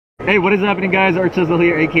Hey, what is happening, guys? Art Chisel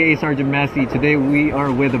here, aka Sergeant Massey. Today we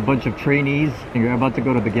are with a bunch of trainees and we're about to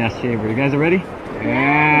go to the gas chamber. You guys are ready?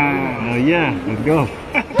 Yeah! Yeah, let's go.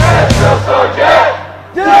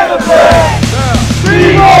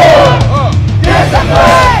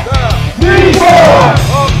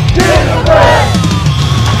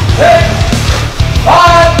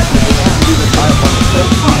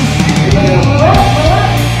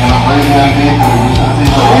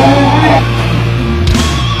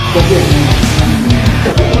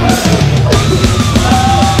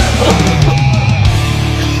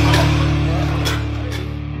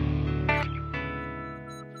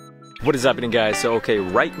 What is happening, guys? So okay,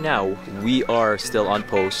 right now we are still on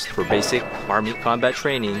post for basic Army combat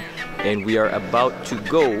training and we are about to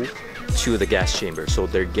go to the gas chamber. So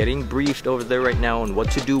they're getting briefed over there right now on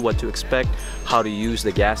what to do, what to expect, how to use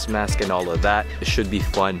the gas mask and all of that. It should be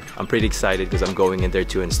fun. I'm pretty excited because I'm going in there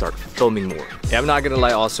too and start filming more. Yeah, I'm not gonna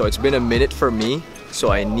lie, also it's been a minute for me,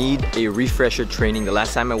 so I need a refresher training. The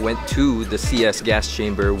last time I went to the CS gas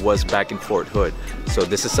chamber was back in Fort Hood. So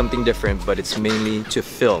this is something different, but it's mainly to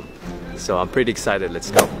film. So I'm pretty excited.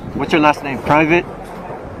 Let's go. What's your last name? Private?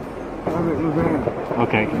 Private Rivera.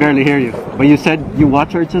 Okay, barely hear you. But you said you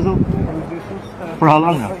watch Art Chisel? For how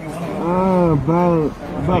long now?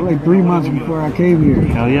 About like 3 months before I came here.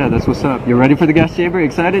 Hell yeah, that's what's up. You ready for the gas chamber?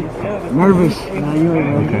 Excited? Nervous.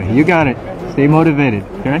 Okay, you got it. Stay motivated,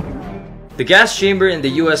 okay? The gas chamber in the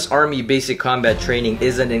US Army Basic Combat Training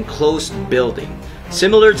is an enclosed building,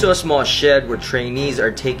 similar to a small shed where trainees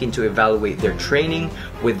are taken to evaluate their training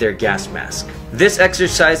with their gas mask. This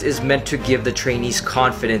exercise is meant to give the trainees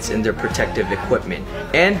confidence in their protective equipment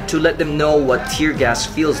and to let them know what tear gas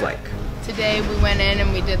feels like. Today we went in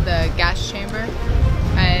and we did the gas chamber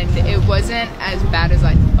and it wasn't as bad as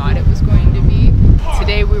I thought it was going to be.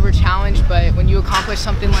 Today we were challenged, but when you accomplish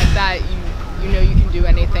something like that, you know you can do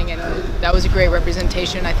anything, and that was a great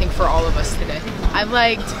representation, I think, for all of us today. I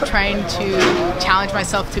liked trying to challenge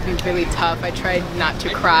myself to be really tough. I tried not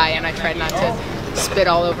to cry and I tried not to spit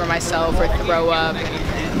all over myself or throw up.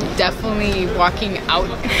 Definitely walking out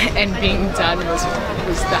and being done was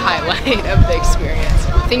the highlight of the experience.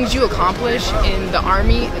 Things you accomplish in the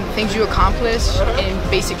Army and things you accomplish in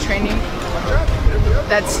basic training,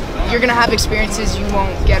 you're gonna have experiences you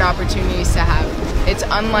won't get opportunities to have. It's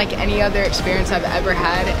unlike any other experience I've ever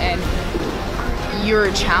had, and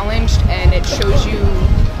you're challenged and it shows you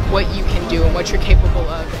what you can do and what you're capable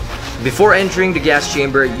of. Before entering the gas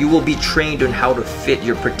chamber, you will be trained on how to fit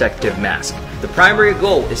your protective mask. The primary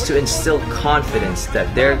goal is to instill confidence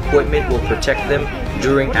that their equipment will protect them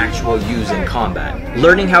during actual use in combat.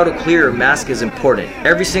 Learning how to clear a mask is important.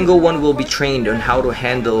 Every single one will be trained on how to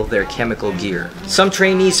handle their chemical gear. Some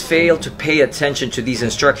trainees fail to pay attention to these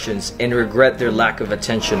instructions and regret their lack of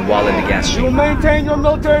attention while in the gas chamber. You maintain your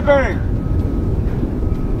military bearing.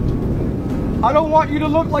 I don't want you to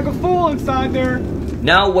look like a fool inside there.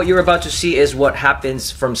 Now what you're about to see is what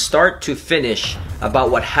happens from start to finish about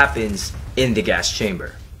what happens in the gas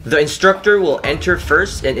chamber. The instructor will enter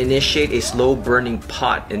first and initiate a slow burning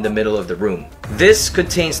pot in the middle of the room. This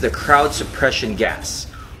contains the crowd suppression gas.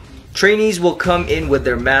 Trainees will come in with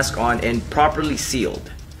their mask on and properly sealed.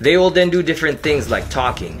 They will then do different things like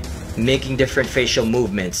talking, making different facial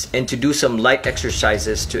movements, and to do some light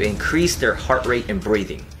exercises to increase their heart rate and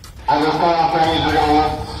breathing. And this time, trainees are going to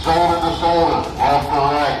lift shoulder to shoulder, left to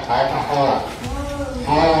right, back and forth,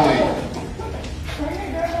 slowly.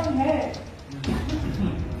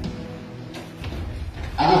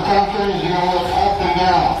 And this time, trainees, you're going to lift up and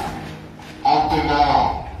down,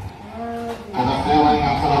 to the ceiling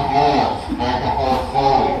and to the floor, back and forth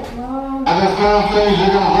slowly. And this time, trainees,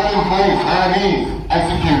 you're going to lay in place, high knees,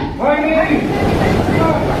 execute. High knees!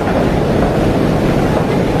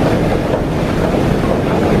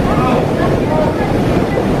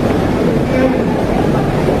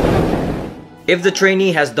 If the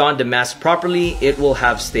trainee has donned the mask properly, it will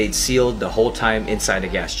have stayed sealed the whole time inside the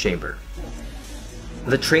gas chamber.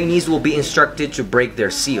 The trainees will be instructed to break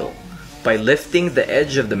their seal by lifting the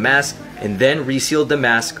edge of the mask and then reseal the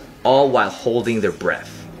mask, all while holding their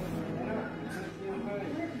breath.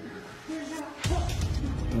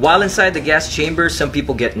 While inside the gas chamber, some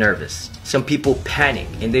people get nervous. Some people panic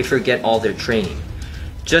and they forget all their training.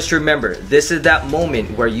 Just remember, this is that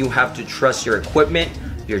moment where you have to trust your equipment,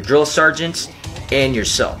 your drill sergeants, and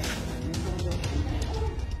yourself.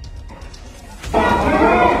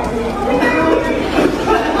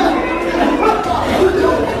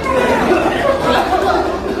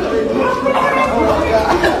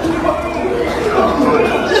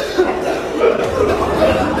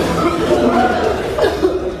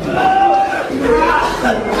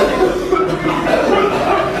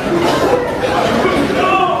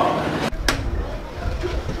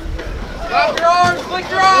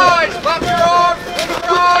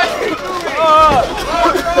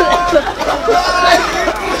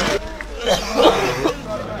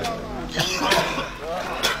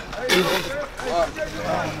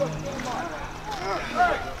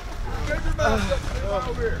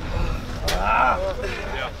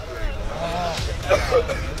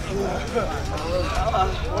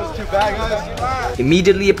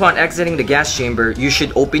 Immediately upon exiting the gas chamber, you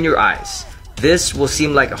should open your eyes. This will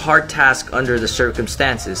seem like a hard task under the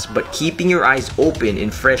circumstances, but keeping your eyes open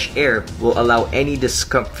in fresh air will allow any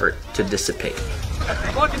discomfort to dissipate.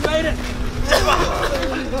 Fucking made it!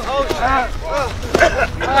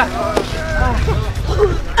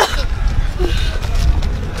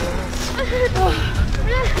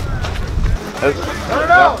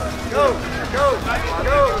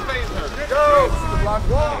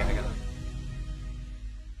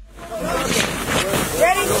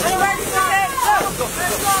 Ready? Everybody set.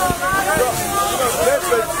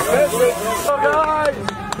 Let's go, guys.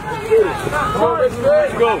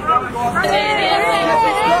 Let's go.